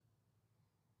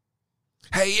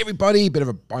Hey everybody, bit of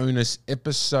a bonus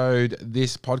episode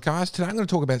this podcast. Today I'm going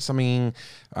to talk about something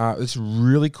that's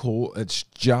really cool. It's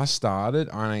just started.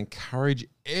 I encourage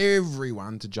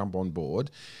everyone to jump on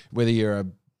board, whether you're a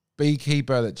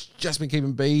beekeeper that's just been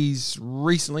keeping bees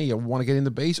recently, you want to get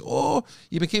into bees, or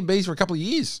you've been keeping bees for a couple of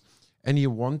years and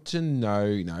you want to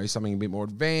know, something a bit more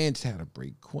advanced, how to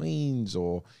breed queens,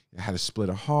 or how to split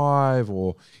a hive,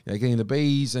 or getting the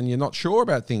bees, and you're not sure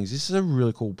about things. This is a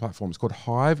really cool platform. It's called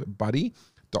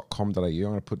hivebuddy.com.au. I'm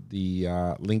going to put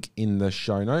the link in the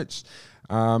show notes.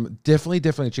 Definitely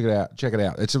check it out. Check it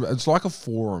out. It's like a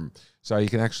forum, so you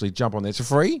can actually jump on there. It's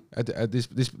free.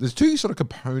 There's two sort of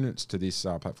components to this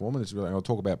platform, and I'll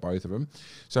talk about both of them.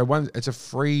 So one, it's a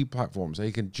free platform, so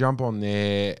you can jump on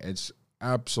there. It's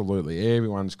absolutely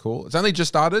everyone's cool. It's only just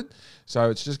started,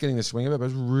 so it's just getting the swing of it, but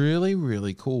it's really,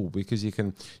 really cool because you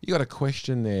got a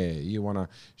question there. You want to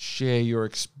share your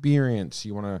experience.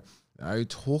 You want to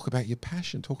talk about your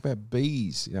passion, talk about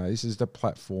bees. This is the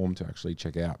platform to actually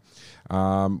check out,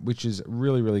 which is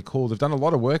really, really cool. They've done a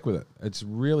lot of work with it. It's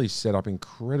really set up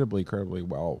incredibly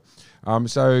well.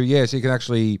 So you can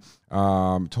actually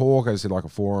talk, as I said, like a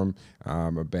forum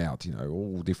about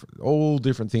all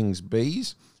different things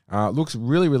bees. Looks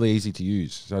really, really easy to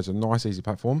use. So it's a nice, easy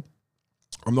platform.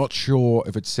 I'm not sure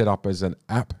if it's set up as an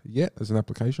app yet, as an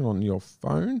application on your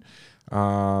phone. But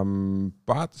I'm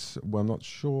not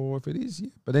sure if it is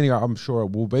yet. But anyway, I'm sure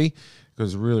it will be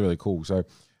because it's really, really cool. So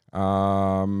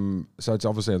it's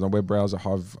obviously on the web browser,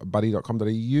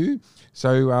 hivebuddy.com.au.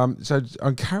 So I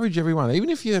encourage everyone, even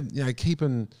if you're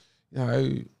keeping,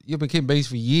 you've been keeping bees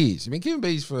for years, you've been keeping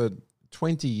bees for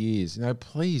 20 years,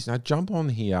 please jump on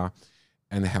here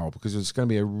and help, because it's going to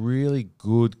be a really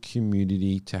good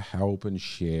community to help and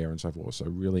share and so forth. So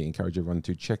really encourage everyone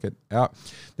to check it out.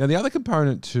 Now, the other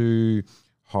component to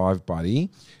HiveBuddy,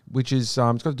 which is it's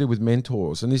got to do with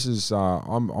mentors, and this is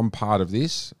I'm part of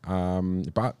this,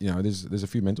 but there's a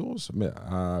few mentors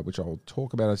which I'll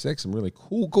talk about in a sec. Some really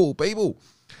cool people.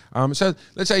 So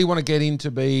let's say you want to get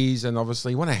into bees, and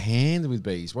obviously you want a hand with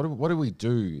bees. What do we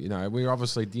do? We're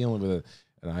obviously dealing with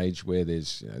an age where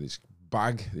there's this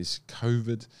bug, this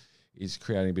COVID is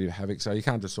creating a bit of havoc. So you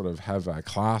can't just sort of have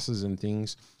classes and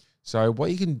things. So what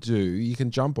you can do, you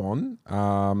can jump on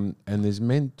and there's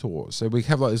mentors. So we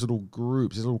have like these little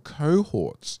groups, these little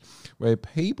cohorts where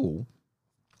people,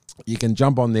 you can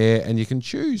jump on there and you can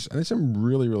choose. And there's some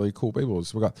really, really cool people.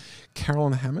 So we've got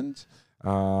Carolyn Hammond.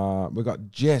 We've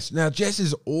got Jess. Now, Jess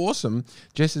is awesome.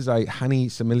 Jess is a honey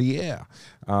sommelier,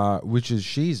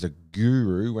 she's the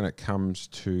guru when it comes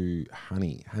to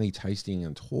honey tasting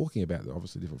and talking about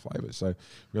obviously different flavors. So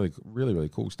really, really, really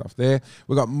cool stuff there.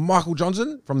 We've got Michael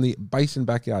Johnson from the Basin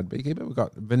Backyard Beekeeper. We've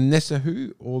got Vanessa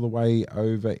Hu all the way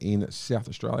over in South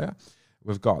Australia.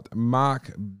 We've got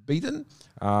Mark Beaton.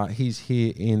 He's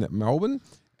here in Melbourne.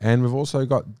 And we've also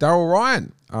got Daryl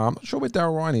Ryan. I'm not sure where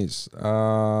Daryl Ryan is.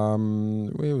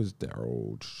 Where was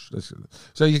Daryl?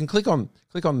 So you can click on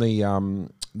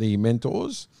the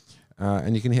mentors,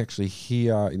 and you can actually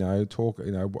hear talk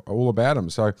all about them.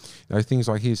 So things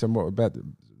like here's some more about.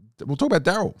 We'll talk about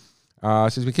Daryl.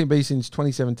 Says we keep bees since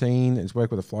 2017. It's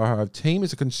worked with a fly hive team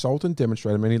as a consultant,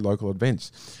 demonstrated many local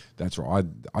events. That's right.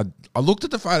 I looked at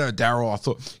the photo of Daryl. I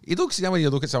thought it looks, when you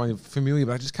look at someone familiar,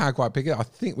 but I just can't quite pick it. I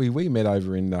think we met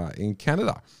over in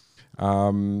Canada.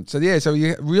 So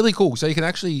you really cool. So you can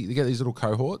actually get these little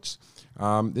cohorts.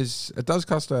 It does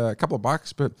cost a couple of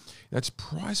bucks, but that's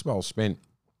price well spent.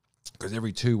 Because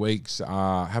every 2 weeks,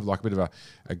 have like a bit of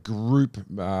a group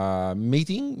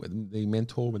meeting with the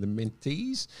mentor, with the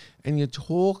mentees, and you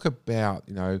talk about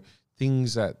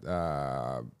things that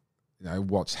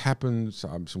what's happened,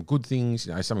 some good things,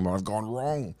 something might have gone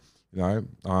wrong,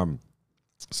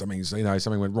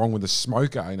 something went wrong with the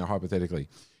smoker, hypothetically.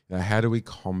 How do we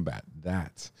combat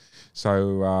that?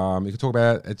 So you can talk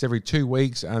about it's every 2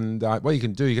 weeks, and what you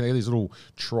can do, you can get these little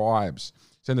tribes.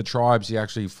 So in the tribes, you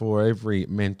actually, for every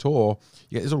mentor,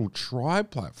 you get this little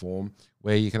tribe platform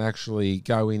where you can actually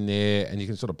go in there and you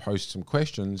can sort of post some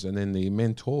questions, and then the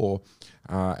mentor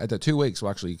at the 2 weeks,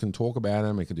 you can talk about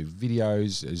them. You can do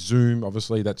videos, Zoom,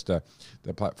 obviously, that's the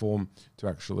platform to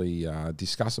actually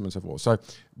discuss them and so forth. So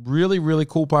really, really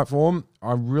cool platform.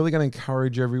 I'm really going to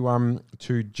encourage everyone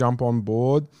to jump on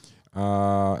board.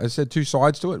 As I said, two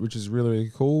sides to it, which is really,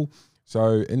 really cool.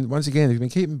 So, and once again, if you've been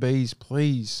keeping bees,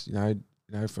 please,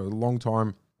 for a long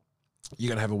time, you're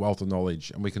going to have a wealth of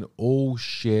knowledge, and we can all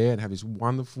share and have this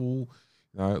wonderful,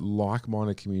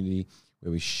 like-minded community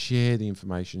where we share the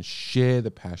information, share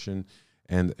the passion,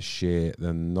 and share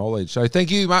the knowledge. So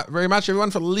thank you very much,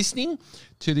 everyone, for listening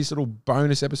to this little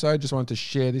bonus episode. Just wanted to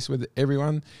share this with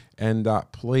everyone, and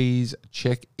please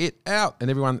check it out. And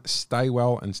everyone, stay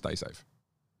well and stay safe.